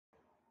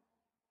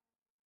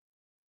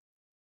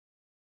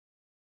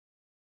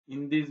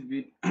In this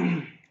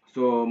video,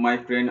 so my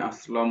friend,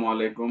 Assalamu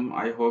alaikum.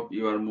 I hope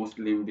you are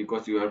Muslim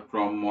because you are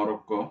from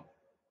Morocco.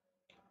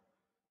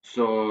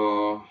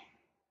 So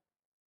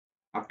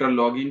after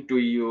logging to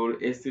your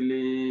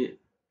acelle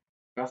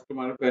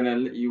customer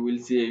panel, you will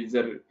see a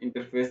user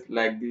interface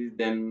like this.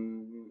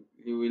 Then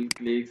you will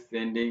click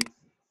sending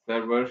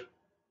server.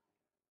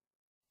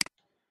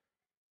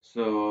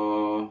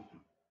 So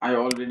I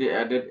already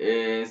added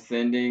a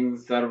sending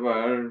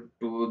server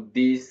to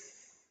this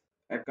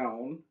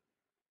account.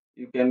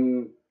 You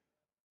can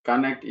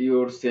connect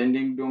your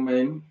sending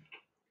domain.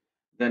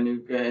 Then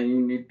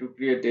you need to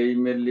create a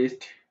email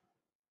list.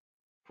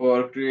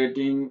 For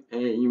creating a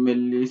email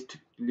list,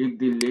 click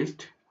the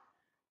list,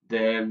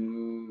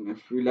 then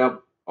fill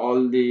up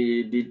all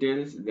the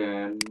details,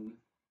 then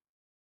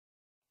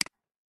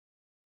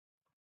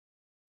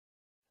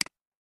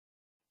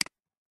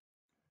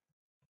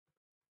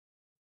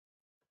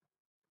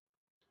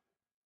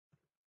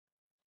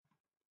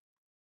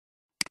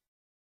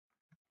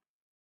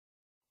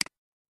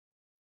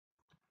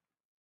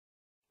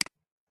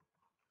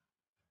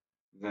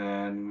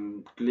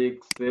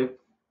click save.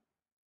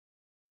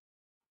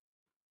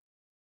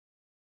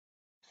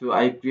 So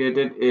I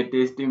created a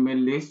test email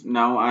list.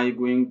 Now I'm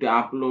going to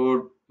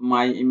upload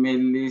my email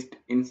list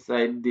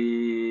inside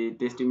the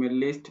test email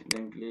list.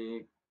 Then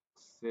click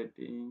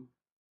setting,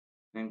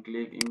 then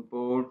click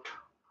import,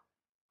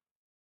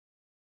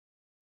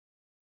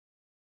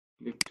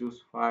 click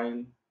choose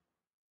file,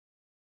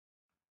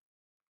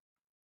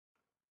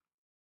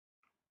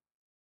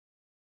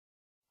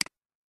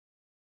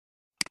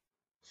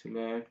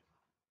 select,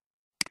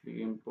 click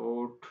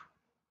import,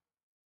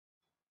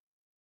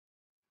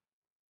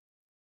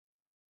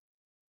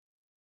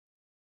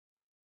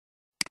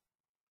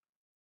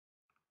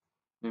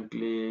 then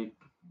click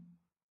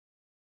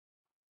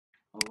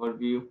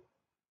overview,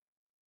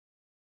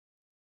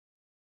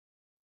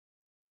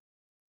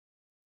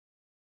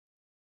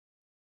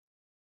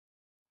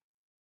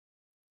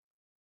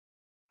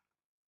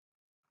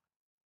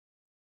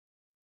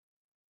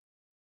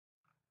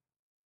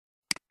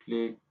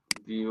 click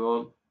view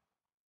all.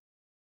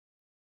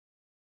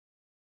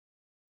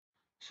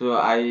 So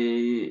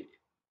I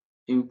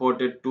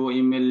imported two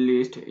email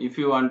list. If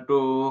you want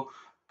to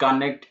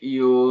connect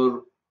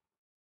your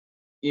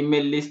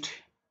email list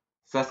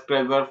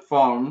subscriber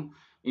form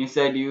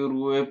inside your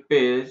web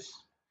page,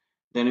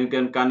 then you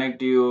can connect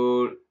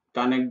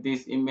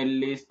this email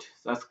list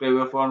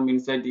subscriber form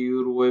inside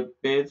your web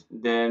page.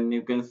 Then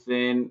you can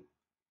send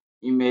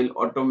email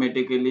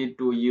automatically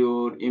to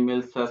your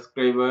email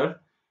subscriber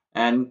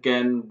and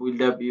can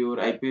build up your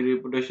IP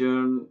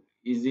reputation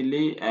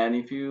easily. And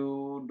if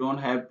you don't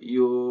have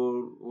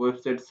your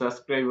website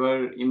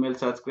subscriber email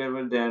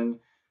subscriber, then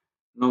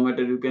no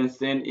matter you can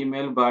send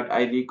email, but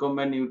I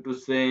recommend you to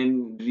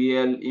send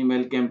real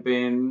email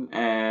campaign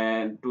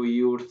and to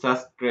your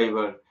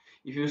subscriber.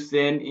 If you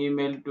send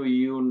email to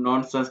you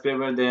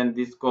non-subscriber, then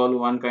this call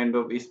one kind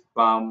of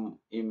spam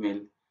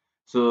email.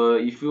 So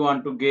if you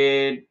want to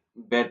get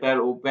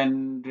better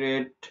open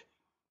rate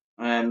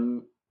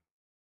and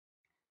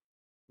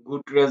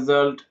good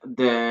result,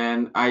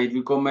 then I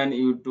recommend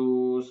you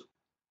to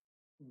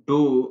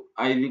do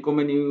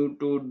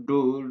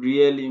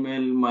real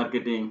email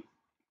marketing.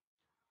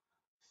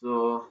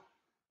 So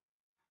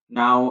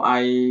now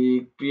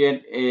I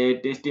create a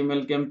test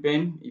email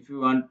campaign. If you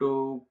want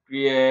to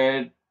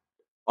create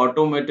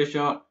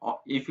automation,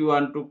 if you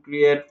want to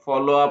create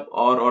follow up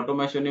or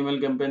automation email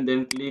campaign,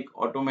 then click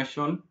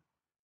automation,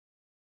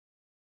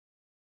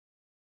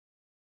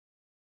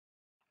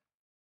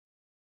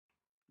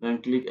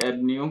 then click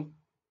add new.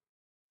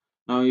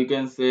 Now you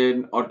can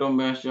send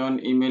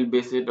automation email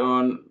based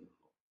on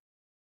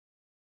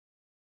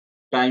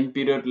time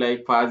period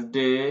like first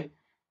day.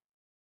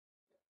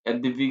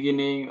 At the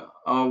beginning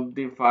of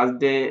the first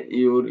day,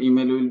 your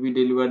email will be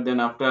delivered. Then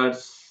after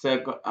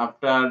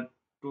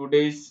 2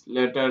 days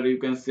later, you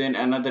can send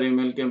another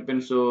email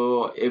campaign.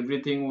 So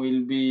everything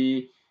will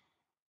be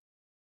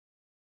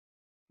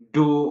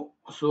do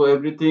so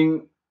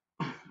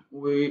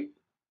we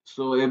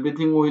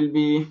everything will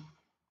be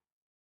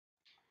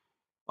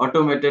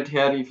automated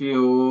here. If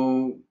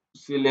you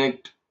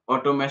select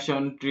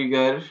automation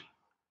trigger,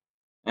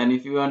 and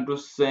if you want to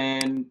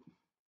send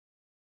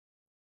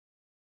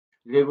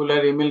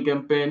regular email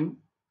campaign,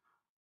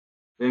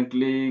 then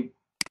click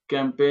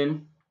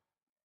campaign,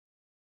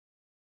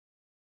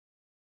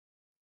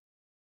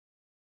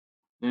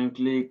 then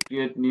click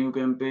create new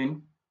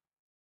campaign,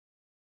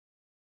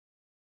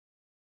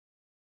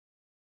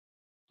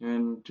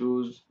 and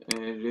choose a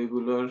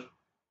regular,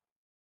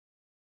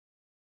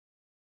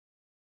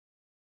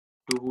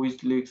 to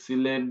which click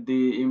select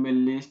the email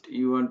list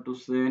you want to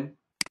send,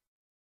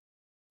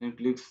 then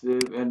click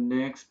save and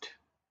next.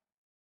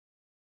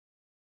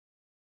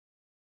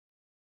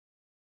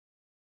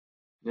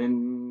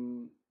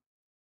 Then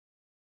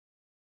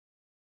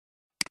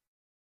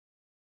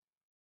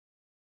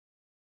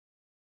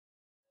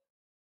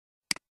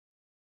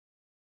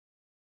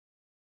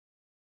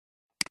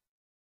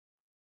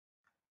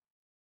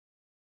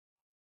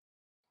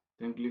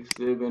then click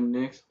save and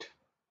next.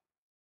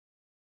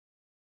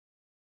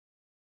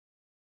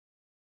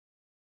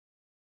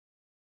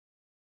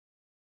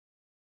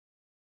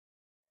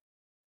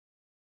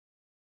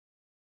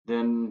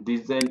 Then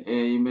design a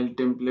email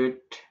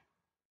template.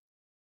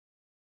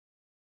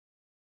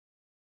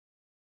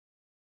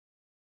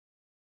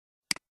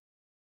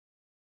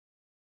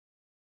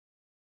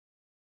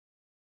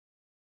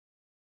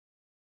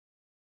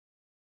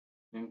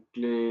 Then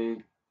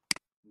click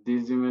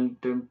this email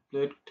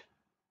template.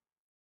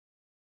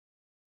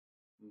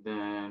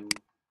 Then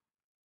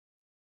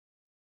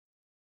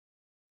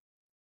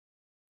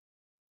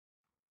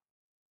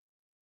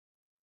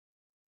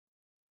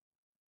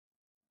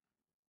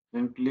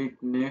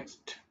click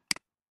next.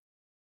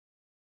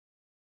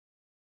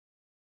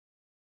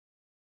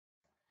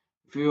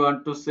 If you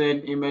want to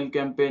send email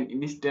campaign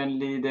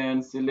instantly,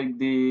 then select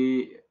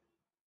the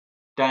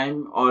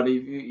time, or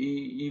if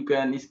you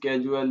can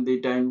schedule the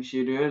time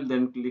schedule,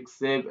 then click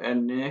save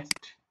and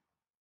next.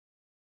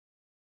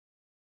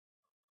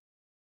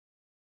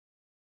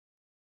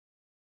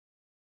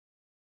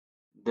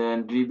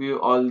 Then review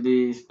all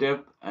the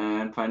step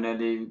and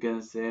finally you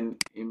can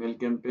send email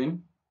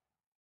campaign.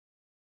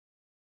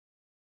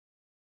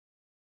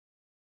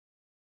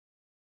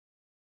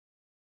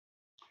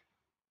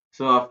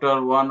 So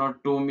after 1 or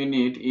 2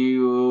 minutes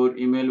your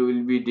email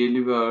will be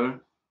delivered.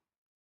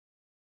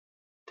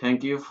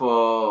 Thank you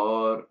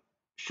for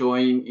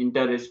showing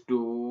interest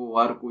to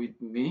work with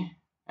me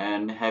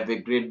and have a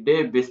great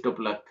day. Best of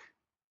luck.